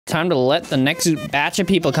time to let the next batch of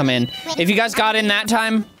people come in. If you guys got in that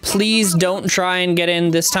time, please don't try and get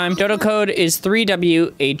in this time. Dodo code is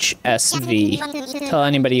 3WHSV. Tell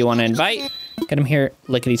anybody you want to invite. Get them here,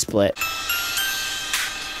 lickety split.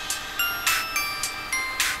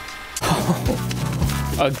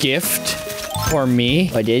 A gift for me?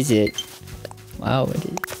 What is it? Wow, what is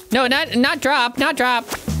it? No, not drop, not drop.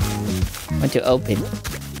 I want to open.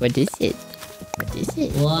 What is it? What is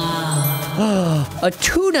it? Wow. A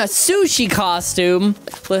tuna sushi costume.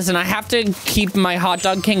 Listen, I have to keep my hot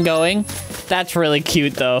dog king going. That's really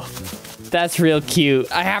cute, though. That's real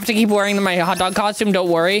cute. I have to keep wearing my hot dog costume, don't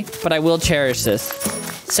worry, but I will cherish this.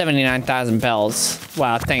 79,000 bells.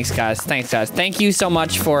 Wow, thanks, guys. Thanks, guys. Thank you so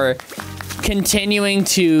much for continuing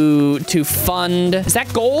to fund. Is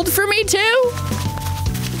that gold for me, too?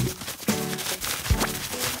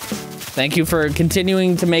 Thank you for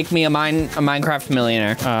continuing to make me a Minecraft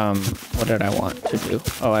millionaire. What did I want to do?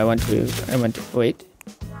 Oh, I went to, wait.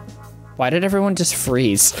 Why did everyone just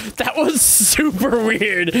freeze? That was super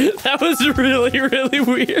weird. That was really, really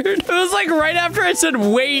weird. It was like right after I said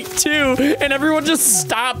wait too, and everyone just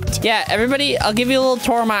stopped. Yeah, everybody, I'll give you a little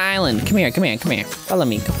tour of my island. Come here, come here, come here. Follow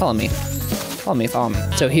me, follow me. Follow me, follow me.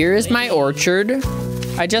 So here is my orchard.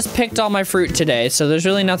 I just picked all my fruit today, so there's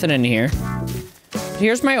really nothing in here.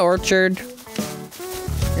 Here's my orchard.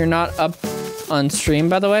 You're not up on stream,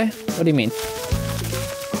 by the way? What do you mean?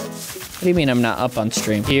 What do you mean I'm not up on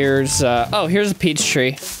stream? Here's, oh, here's a peach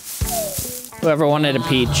tree. Whoever wanted a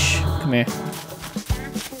peach, come here.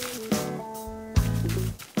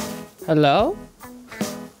 Hello?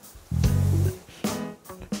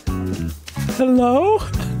 Hello?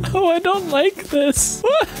 Oh, I don't like this.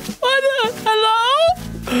 What? Hello?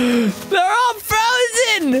 They're all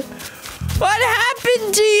frozen! What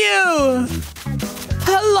happened to you?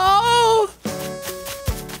 Hello?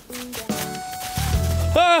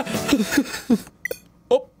 Ah.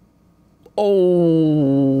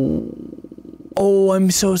 Oh, I'm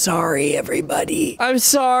so sorry, everybody. I'm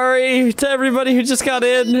sorry to everybody who just got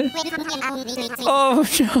in. Oh,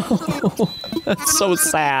 no. That's so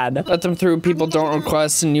sad. Let them through. People don't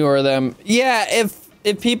request and you are them. Yeah, if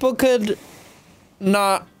people could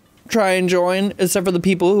not try and join, except for the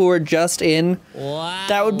people who are just in. Wow.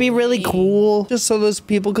 That would be really cool. Just so those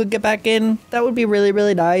people could get back in. That would be really,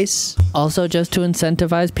 really nice. Also, just to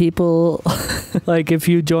incentivize people, like if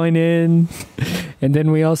you join in, and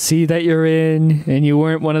then we all see that you're in, and you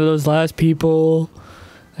weren't one of those last people.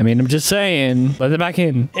 I mean, I'm just saying, let them back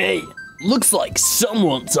in. Hey, looks like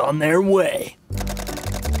someone's on their way.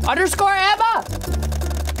 Underscore Emma!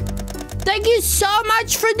 Thank you so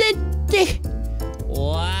much for the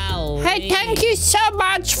wow. Hey, thank you so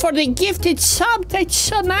much for the gifted sub. That's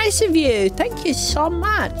so nice of you. Thank you so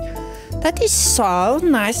much. That is so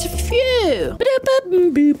nice of you.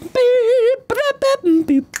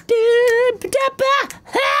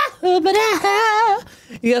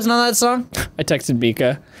 You guys know that song? I texted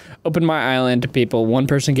Mika. Open my island to people. One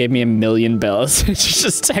person gave me 1,000,000 bells. She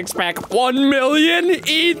just text back 1 million,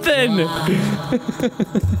 Ethan.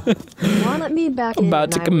 Want me back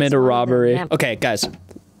about to commit a robbery. Okay, guys.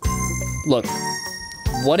 Look.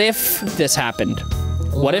 What if this happened?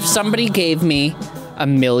 What if somebody gave me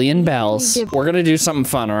 1,000,000 bells? We're gonna do something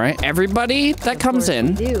fun, all right? Everybody that comes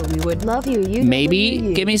in, we would love you.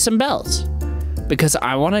 maybe give me some bells. Because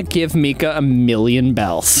I want to give Mika 1,000,000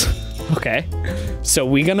 bells. Okay, so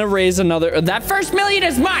we're gonna raise another. That first 1,000,000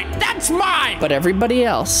 is mine. That's mine. But everybody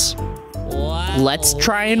else, wow. Let's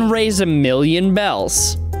try and raise 1,000,000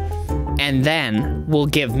 bells, and then we'll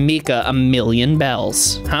give Mika 1,000,000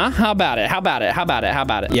 bells. Huh? How about it? How about it? How about it? How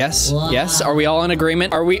about it? Yes. Wow. Yes. Are we all in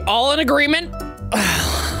agreement? Are we all in agreement?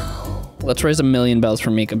 Let's raise 1,000,000 bells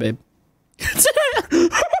for Mika, babe.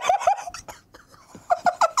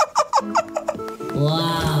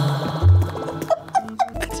 Wow.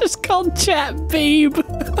 Just called chat babe. Wow.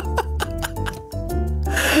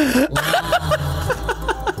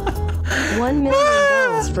 1,000,000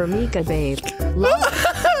 bells for Mika, babe.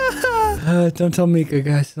 Don't tell Mika,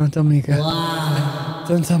 guys. Don't tell Mika. Wow.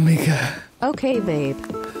 Don't tell Mika. Okay, babe.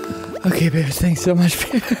 Okay, babe. Thanks so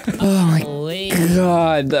much, babe. Oh my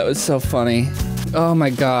god, that was so funny. Oh my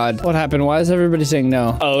god. What happened? Why is everybody saying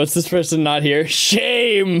no? Oh, it's this person not here.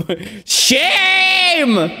 Shame!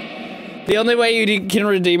 Shame! The only way you can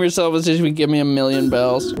redeem yourself is if you give me 1,000,000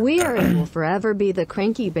 bells. We will forever be the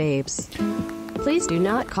cranky babes. Please do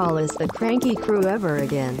not call us the cranky crew ever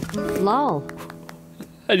again. Lol.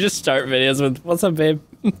 I just start videos with, what's up, babe?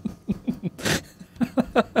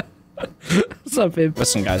 What's up, babe?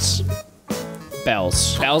 Listen, guys.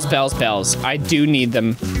 Bells. Bells, bells, bells. I do need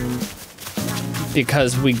them.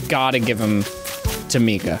 Because we gotta give them to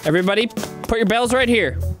Mika. Everybody, put your bells right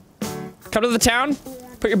here. Come to the town.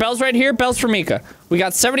 Put your bells right here. Bells for Mika. We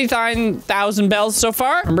got 79,000 bells so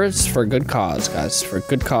far. Remember, it's for a good cause, guys. For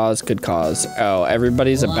good cause, good cause. Oh,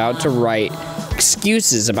 everybody's about to write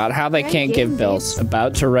excuses about how they can't give bells.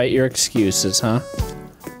 About to write your excuses, huh?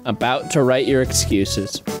 About to write your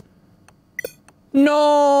excuses.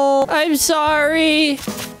 No, I'm sorry.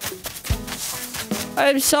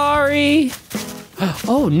 I'm sorry.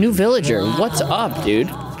 Oh, new villager. What's up,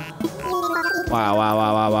 dude? Wow, wow,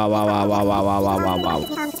 wow, wow, wow, wow, wow, wow, wow, wow, wow, wow.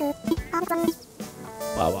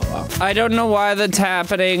 Wow, wow, wow. I don't know why that's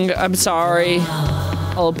happening. I'm sorry.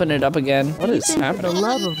 I'll open it up again. What is happening? For the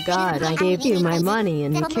love of God, I gave you my money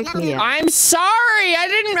and you kicked me out. I'm sorry.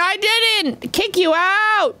 I didn't kick you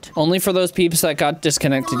out. Only for those people that got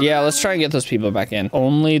disconnected. Yeah, let's try and get those people back in.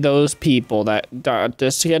 Only those people that got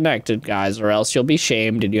disconnected, guys, or else you'll be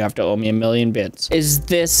shamed and you have to owe me 1,000,000 bits. Is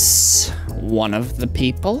this one of the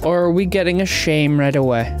people? Or are we getting a shame right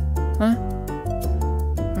away? Huh?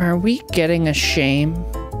 Are we getting a shame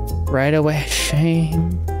right away?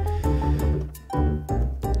 Shame.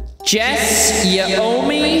 Jess, you owe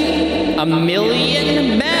me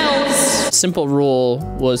 1,000,000 bells. Simple rule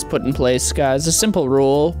was put in place, guys. A simple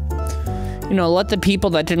rule. You know, let the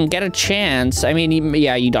people that didn't get a chance. I mean,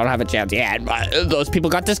 yeah, you don't have a chance. Yeah, but those people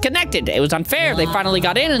got disconnected. It was unfair. They finally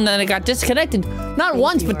got in and then they got disconnected. Not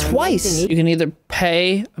once, but twice. You can either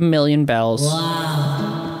pay 1,000,000 bells.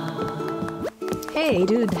 Hey,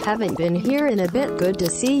 dude, haven't been here in a bit. Good to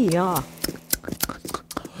see ya.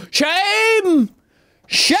 Shame!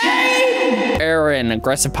 Shame! Aaron,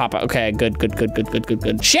 aggressive papa. Okay, good.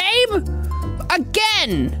 Shame!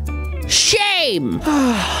 Again! Shame!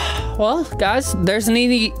 Well, guys, there's an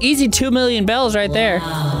easy 2,000,000 bells right there.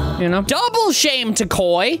 You know? Double shame to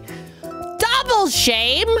Koi! Double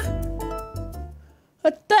shame!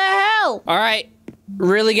 What the hell? All right,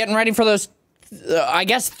 really getting ready for those, I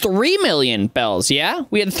guess, 3,000,000 bells, yeah?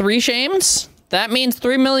 We had 3 shames? That means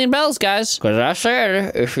 3,000,000 bells, guys. Because I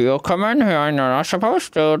said, if you come in here and you're not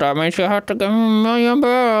supposed to, that means you have to give me 1,000,000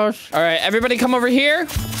 bells. All right, everybody come over here.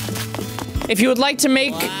 If you would like to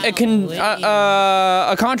make a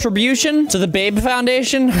contribution to the Babe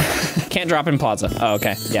Foundation, can't drop in Plaza. Oh,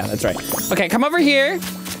 okay. Yeah, that's right. Okay, come over here.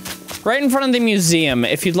 Right in front of the museum.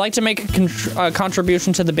 If you'd like to make a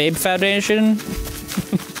contribution to the Babe Foundation.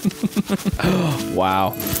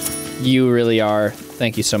 Wow. You really are.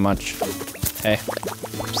 Thank you so much. Hey.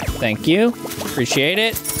 Thank you. Appreciate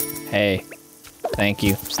it. Hey. Thank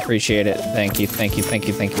you. Appreciate it. Thank you. Thank you. Thank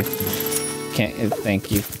you. Thank you.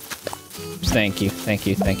 Thank you. Thank you. Thank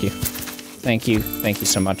you. Thank you. Thank you. Thank you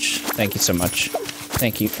so much. Thank you so much.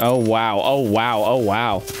 Thank you. Oh, wow. Oh, wow. Oh,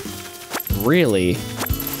 wow. Really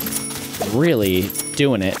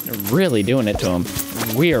doing it. Really doing it to him.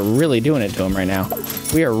 We are really doing it to him right now.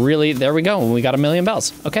 We are really, there we go. We got 1,000,000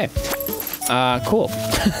 bells. Okay. Cool.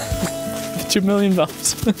 2,000,000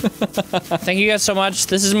 bells. Thank you guys so much.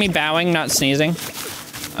 This is me bowing, not sneezing.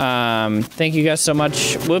 Thank you guys so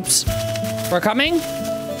much. Whoops. For coming.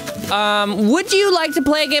 Would you like to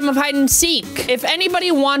play a game of hide and seek? If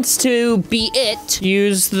anybody wants to be it,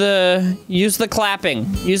 use the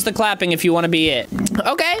clapping. Use the clapping if you want to be it.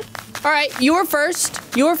 Okay. All right. You were first.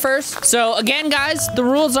 You were first. So again, guys, the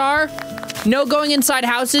rules are no going inside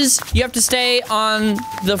houses. You have to stay on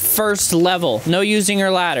the first level. No using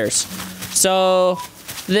your ladders. So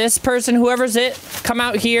this person, whoever's it, come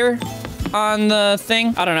out here on the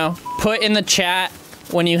thing. I don't know. Put in the chat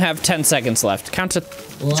when you have 10 seconds left. Count to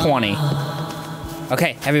 20.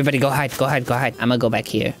 Okay, everybody go hide, go hide, go hide. I'm gonna go back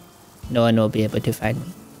here. No one will be able to find me.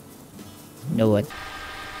 No one.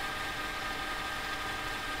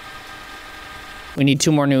 We need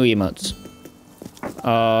 2 more new emotes.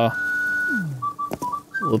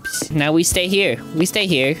 Whoops. Now we stay here. We stay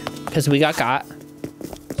here because we got.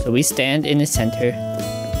 So we stand in the center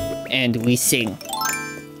and we sing.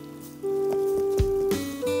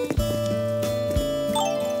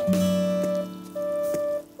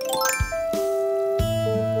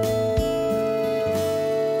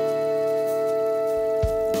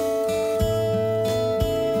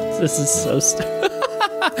 This is so stupid.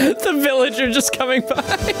 The villager just coming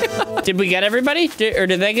by. Did we get everybody? Or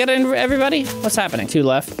did they get everybody? What's happening? 2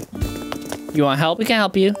 left. You want help? We can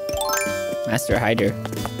help you. Master Hider.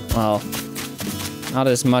 Well, not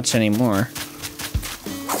as much anymore.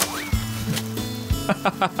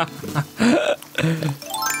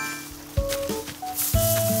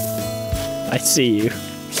 I see you.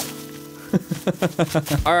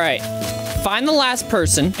 All right. Find the last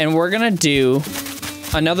person, and we're gonna do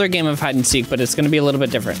another game of hide and seek, but it's gonna be a little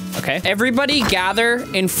bit different, okay? Everybody gather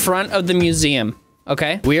in front of the museum.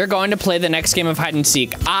 Okay, we are going to play the next game of hide and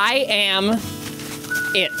seek. I am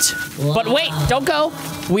it. But wait, don't go.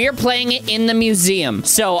 We are playing it in the museum.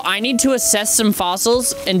 So I need to assess some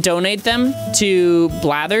fossils and donate them to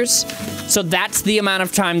Blathers. So that's the amount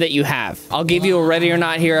of time that you have. I'll give you a ready or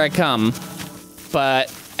not, here I come.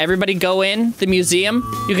 But everybody go in the museum.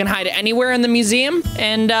 You can hide anywhere in the museum.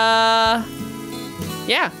 And yeah,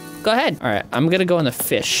 go ahead. All right, I'm gonna go in the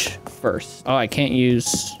fish first. Oh, I can't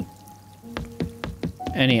use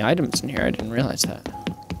any items in here. I didn't realize that.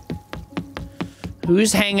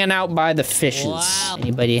 Who's hanging out by the fishes? Wow.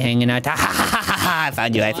 Anybody hanging out? I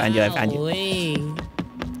found you, I found you, I found you.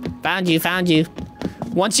 Found you.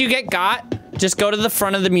 Once you get got, just go to the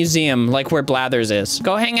front of the museum, like where Blathers is.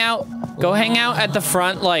 Go hang out at the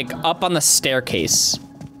front, like up on the staircase.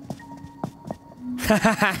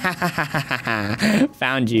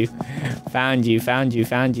 Found you.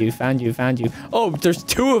 Oh, there's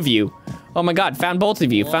 2 of you. Oh my God, found both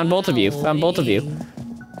of you.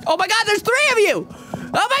 Oh my God, there's 3 of you.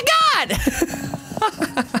 Oh my God.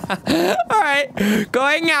 All right, go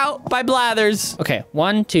hang out by Blathers. Okay,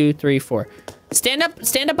 1, 2, 3, 4. Stand up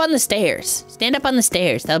on the stairs.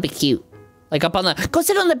 That'll be cute. Like up on the, go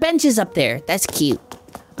sit on the benches up there. That's cute.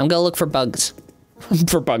 I'm gonna look for bugs. I'm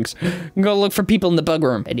gonna look for people in the bug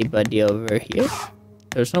room. Anybody over here?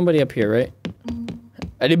 There's nobody up here, right?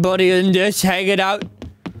 Anybody in this hanging out?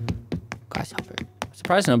 Grasshopper.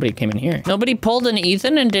 Surprised nobody came in here. Nobody pulled an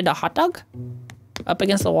Ethan and did a hot dog? Up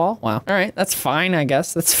against the wall? Wow. All right, that's fine, I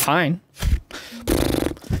guess. That's fine.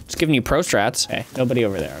 Just giving you pro strats. Okay, nobody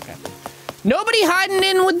over there, okay. Nobody hiding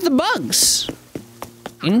in with the bugs.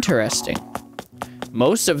 Interesting.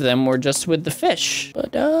 Most of them were just with the fish.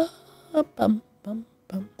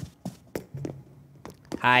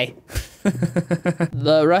 Hi.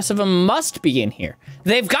 The rest of them must be in here.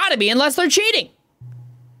 They've got to be unless they're cheating.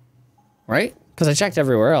 Right? Because I checked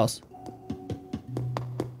everywhere else.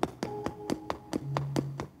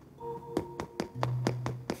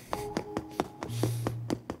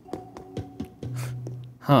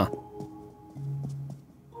 Huh.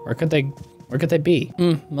 Where could they be?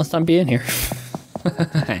 Must not be in here.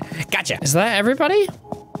 Gotcha. Is that everybody?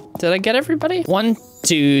 Did I get everybody? 1,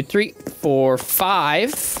 2, 3, 4,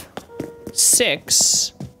 5,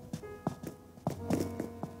 6.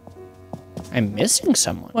 I'm missing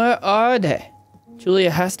someone. Where are they?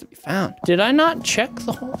 Julia has to be found. Did I not check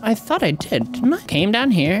the whole? I thought I did, didn't I? Came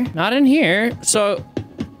down here, not in here. So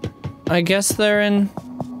I guess they're in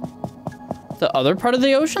the other part of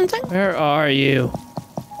the ocean thing? Where are you?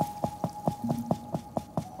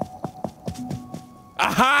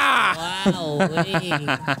 Aha! Wow,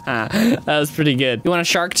 that was pretty good. You want a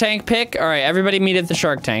Shark Tank pick? All right, everybody meet at the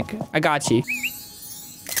Shark Tank. I got you.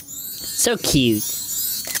 So cute.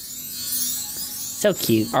 So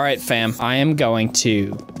cute. All right, fam. I am going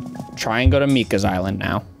to try and go to Mika's island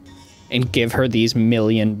now and give her these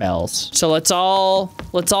 1,000,000 bells. So let's all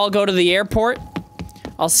go to the airport.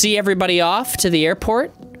 I'll see everybody off to the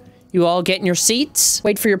airport. You all get in your seats,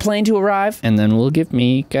 wait for your plane to arrive, and then we'll give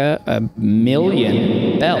Mika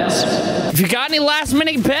 1,000,000 bells. If you got any last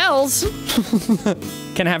minute bells,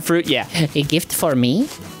 can I have fruit? Yeah. A gift for me?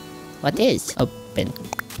 What is? Open.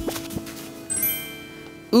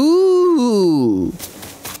 Ooh.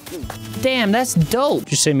 Damn, that's dope.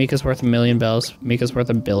 Did you say Mika's worth 1,000,000 bells? Mika's worth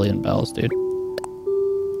 1,000,000,000 bells, dude.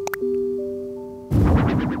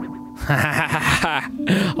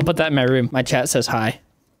 I'll put that in my room. My chat says hi.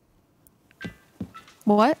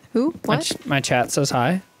 What? Who? What? My chat says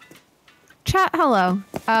hi. Chat, hello.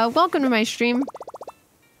 Welcome to my stream.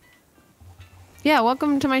 Yeah,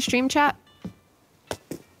 welcome to my stream, chat.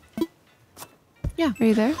 Yeah, are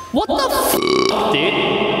you there? What the f,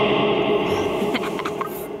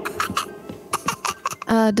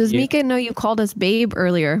 dude? Does Mika know you called us babe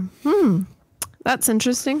earlier? That's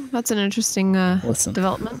interesting. That's an interesting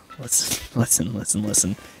development.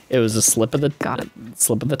 Listen. It was a slip of the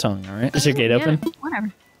slip of the tongue. All right. Is your gate open?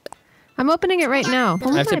 Whatever. I'm opening it right now.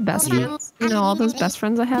 All my best friends. You know all those best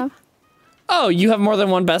friends I have. Oh, you have more than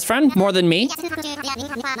one best friend? More than me?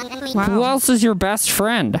 Wow. Who else is your best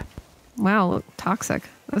friend? Wow, look, toxic.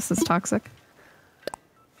 This is toxic.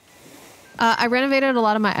 I renovated a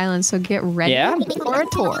lot of my islands, so get ready for a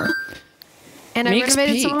tour. And I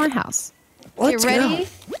renovated some of my house. Get ready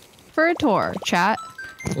for a tour, chat.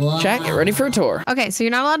 Chat, get ready for a tour. Okay, so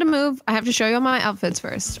you're not allowed to move. I have to show you all my outfits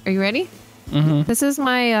first. Are you ready? Mm-hmm. This is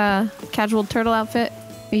my casual turtle outfit.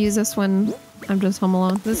 I use this when I'm just home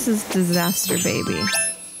alone. This is Disaster Baby.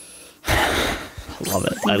 I love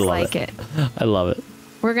it. I love it. I love it.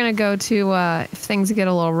 We're gonna go to if things get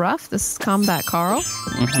a little rough. This is Combat Carl.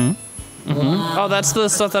 Mm-hmm. Mm-hmm. Oh, that's the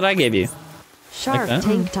stuff that I gave you. Shark that?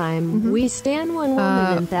 Tank time. We stand one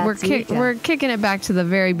woman and that's we're kicking it back to the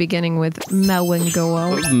very beginning with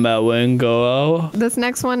Melwingo. Melwingo. This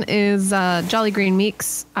next one is Jolly Green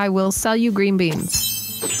Meeks. I will sell you green beans.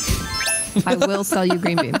 I will sell you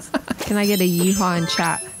green beans. Can I get a yeehaw in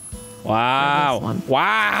chat? Wow.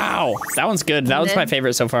 Wow. That one's good. That was my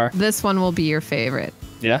favorite so far. This one will be your favorite.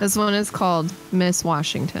 Yeah. This one is called Miss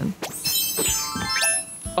Washington.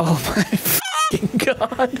 Oh my fucking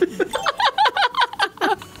god.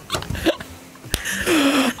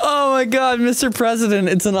 Oh my god, Mr. President,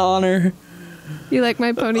 it's an honor. You like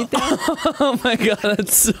my ponytail? Oh my god,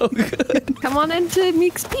 that's so good. Come on into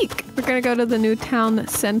Meeks Peak. We're gonna go to the new town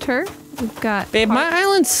center. We've got... Babe, my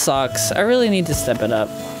island sucks. I really need to step it up.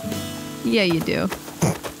 Yeah, you do.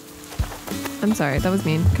 I'm sorry, that was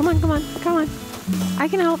mean. Come on, come on, come on. I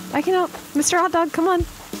can help, I can help. Mr. Hot Dog, come on.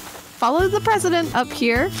 Follow the president up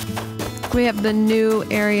here. We have the new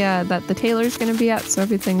area that the tailor's gonna be at, so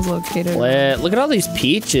everything's located. Look at all these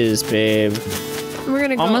peaches, babe. We're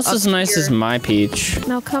gonna go almost up as nice here. as my peach.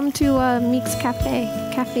 Now come to Meeks Cafe.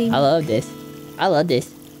 I love this. I love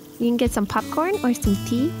this. You can get some popcorn or some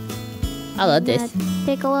tea. I love this.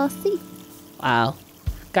 Take a little seat. Wow.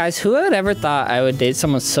 Guys, who would ever thought I would date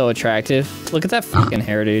someone so attractive? Look at that fucking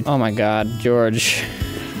hair, dude. Oh my god, George.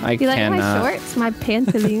 I You like cannot. my shorts? My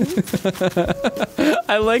pantaloons?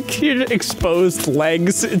 I like your exposed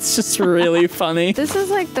legs. It's just really funny. This is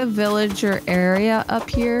like the villager area up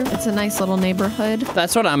here. It's a nice little neighborhood.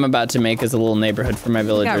 That's what I'm about to make is a little neighborhood for my We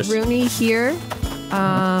got villagers. Rooney here.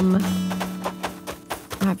 I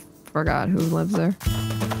forgot who lives there.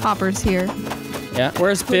 Hopper's here. Yeah.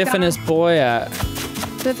 Where's Biff and his boy at?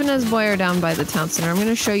 Biff and his boy are down by the town center. I'm going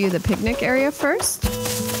to show you the picnic area first.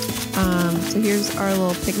 So here's our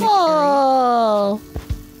little picnic area.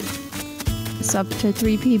 It's up to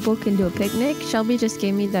 3 people can do a picnic. Shelby just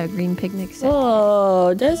gave me the green picnic set.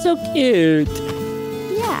 Oh, that's so cute.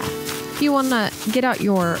 Yeah. If you want to get out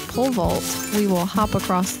your pole vault, we will hop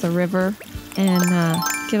across the river and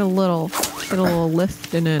get a little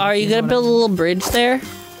lift in it. Are you gonna build a little bridge there?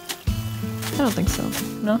 I don't think so.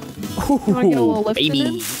 No. You want to get a little lift in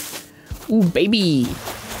baby. it? Ooh, baby.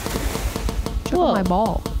 Check out my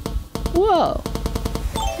ball. Whoa.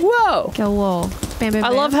 Whoa. Get a little bam, bam, I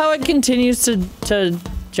bam. love how it continues to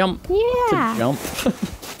jump. Yeah. To jump.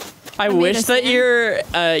 I made wish a that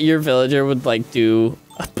your villager would like do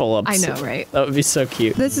pull-ups. I know, right? That would be so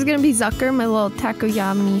cute. This is gonna be Zucker, my little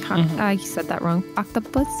takoyami. I said that wrong.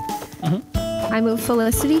 Octopus. I moved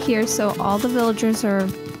Felicity here, so all the villagers are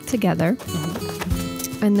together.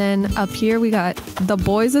 And then up here we got the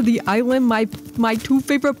boys of the island. My 2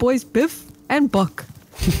 favorite boys, Biff and Buck.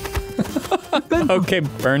 Okay,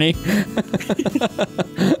 Bernie.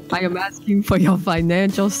 I am asking for your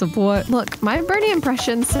financial support. Look, my Bernie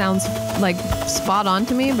impression sounds like spot on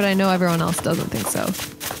to me, but I know everyone else doesn't think so.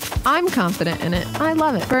 I'm confident in it. I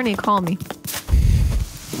love it. Bernie, call me.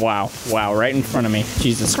 Wow, right in front of me.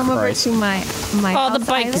 Jesus Come Christ. over to my Oh, house the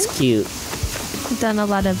bike island. is cute. I've done a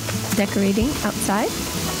lot of decorating outside.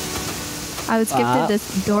 I was gifted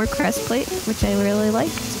this door crest plate, which I really like.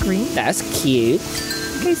 It's green. That's cute.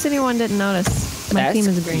 In case anyone didn't notice, my theme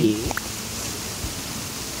is green. Cute.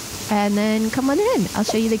 And then come on in. I'll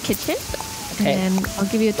show you the kitchen. Okay. And then I'll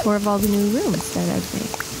give you a tour of all the new rooms that I've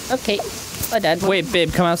made. Okay. Bye, Dad. Wait,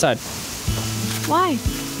 babe, come outside. Why?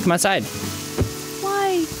 Come outside.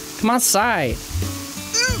 Why? Come outside.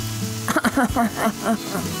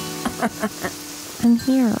 I'm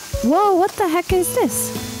here. Whoa, what the heck is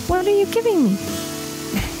this? What are you giving me?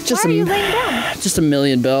 Just Why are you laying down? Just $1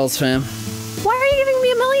 million bells, fam. Why are you giving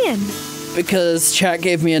me $1 million? Because chat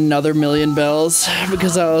gave me another $1 million bells.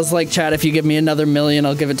 Because I was like, chat, if you give me another $1 million,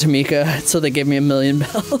 I'll give it to Mika. So they gave me $1 million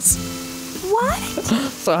bells. What?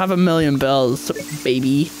 So I have $1 million bells,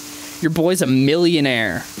 baby. Your boy's a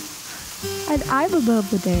millionaire. And I'm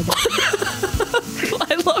above the dead.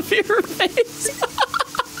 I love your face.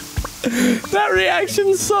 That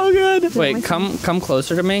reaction's so good. Wait, come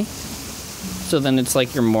closer to me. So then it's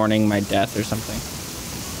like you're mourning my death or something.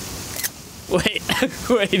 Wait,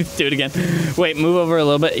 do it again. Wait, move over a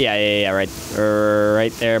little bit. Yeah,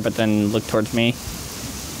 right there, but then look towards me.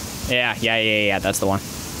 Yeah, that's the one.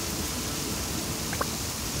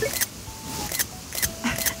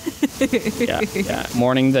 Yeah,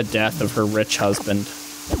 mourning the death of her rich husband.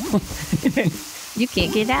 You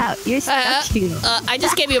can't get out. You're stuck here. I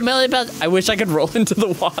just gave you $1 million bells. I wish I could roll into the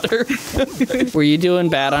water. Were you doing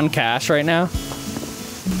bad on cash right now?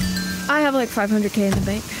 I have like 500K in the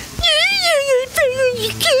bank.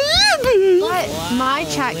 But my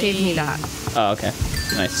chat gave me that. Oh, okay.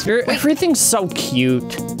 Nice. Everything's so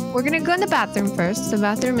cute. We're gonna go in the bathroom first. The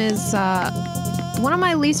bathroom is one of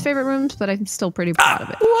my least favorite rooms, but I'm still pretty proud of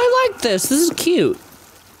it. Oh, I like this. This is cute.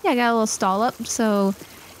 Yeah, I got a little stall up, so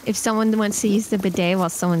if someone wants to use the bidet while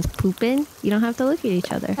someone's pooping, you don't have to look at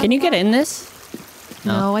each other. Can you get in this?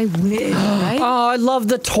 No, I wish, right? Oh, I love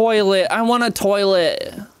the toilet. I want a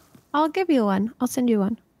toilet. I'll give you one. I'll send you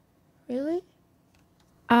one. Really?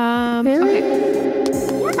 Okay.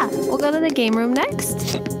 Yeah, we'll go to the game room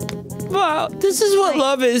next. Wow, this is what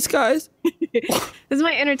love is, guys. This is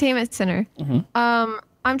my entertainment center.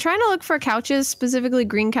 I'm trying to look for couches, specifically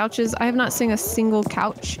green couches. I have not seen a single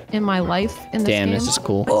couch in my life in this game. Damn, this is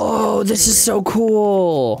cool. Oh, this is so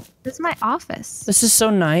cool. This is my office. This is so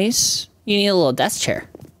nice. You need a little desk chair.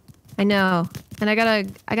 I know, and I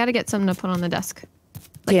gotta get something to put on the desk.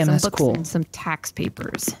 Like Damn, some that's books cool. and some tax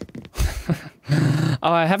papers.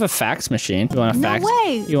 Oh, I have a fax machine. You want a fax? No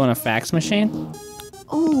way. You want a fax machine?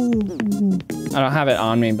 Ooh. I don't have it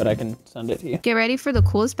on me, but I can send it to you. Get ready for the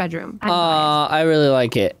coolest bedroom. I really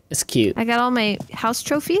like it. It's cute. I got all my house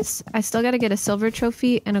trophies. I still got to get a silver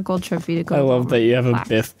trophy and a gold trophy to go. I love that you have a black.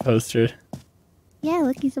 Biff poster. Yeah,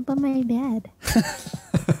 look, he's above my bed.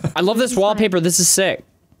 I love this wallpaper. This is sick.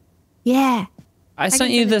 Yeah. I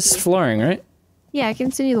sent you this flooring, right? Yeah, I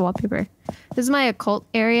can send you the wallpaper. This is my occult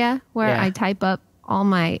area where Yeah. I type up all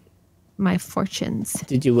my fortunes.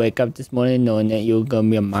 Did you wake up this morning knowing that you were gonna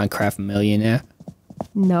be a Minecraft millionaire?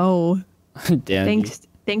 No. Damn.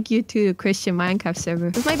 Thank you to the Christian Minecraft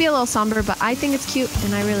server. This might be a little somber, but I think it's cute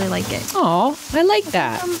and I really like it. Oh, I like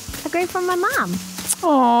that. A great from my mom.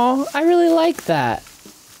 Oh, I really like that.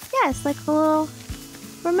 Yeah, it's like a little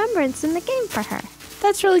remembrance in the game for her.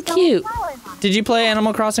 That's really cute. Did you play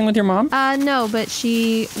Animal Crossing with your mom? No, but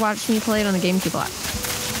she watched me play it on the GameCube a lot.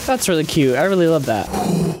 That's really cute. I really love that.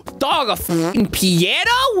 Dog, a fucking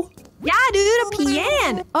piano? Yeah, dude, a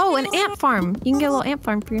piano. Oh, an ant farm. You can get a little ant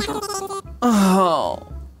farm for your house. Oh.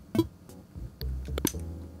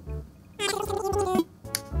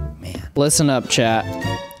 Man. Listen up, chat.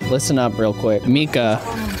 Listen up real quick. Mika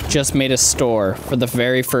just made a store for the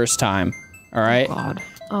very first time. All right? God.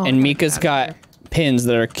 Oh, and Mika's got pins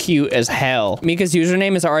that are cute as hell. Mika's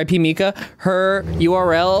username is RIP Mika. Her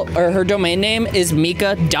URL or her domain name is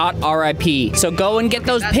mika.rip. So go and get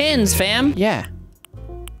those pins, fam. Yeah.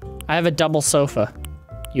 I have a double sofa.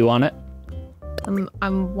 You want it?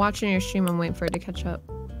 I'm watching your stream. I'm waiting for it to catch up.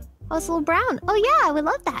 Oh, it's a little brown. Oh yeah, I would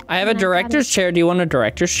love that. I have a director's chair. Do you want a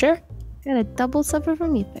director's chair? I got a double sofa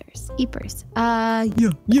from Eepers. Yeah.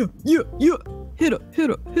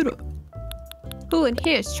 Hit up. Who in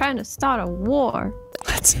here is trying to start a war?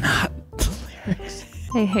 That's not the lyrics.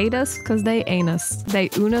 They hate us because they ain't us. They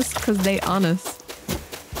own us because they on us.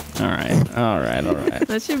 All right.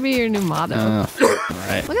 That should be your new motto. All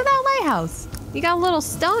right. Look at that lighthouse. You got a little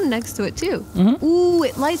stone next to it too. Mm-hmm. Ooh,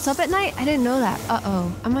 it lights up at night. I didn't know that.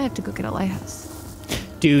 Uh-oh. I might have to go get a lighthouse.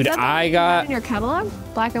 Dude, Is that the one I you have got... in your catalog?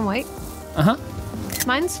 Black and white? Uh-huh.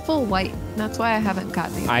 Mine's full white. That's why I haven't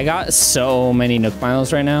gotten it. I got so many Nook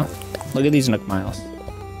Miles right now. Look at these Nook Miles.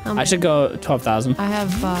 How I many? should go 12,000. I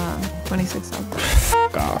have 26,000.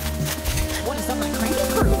 Fuck off.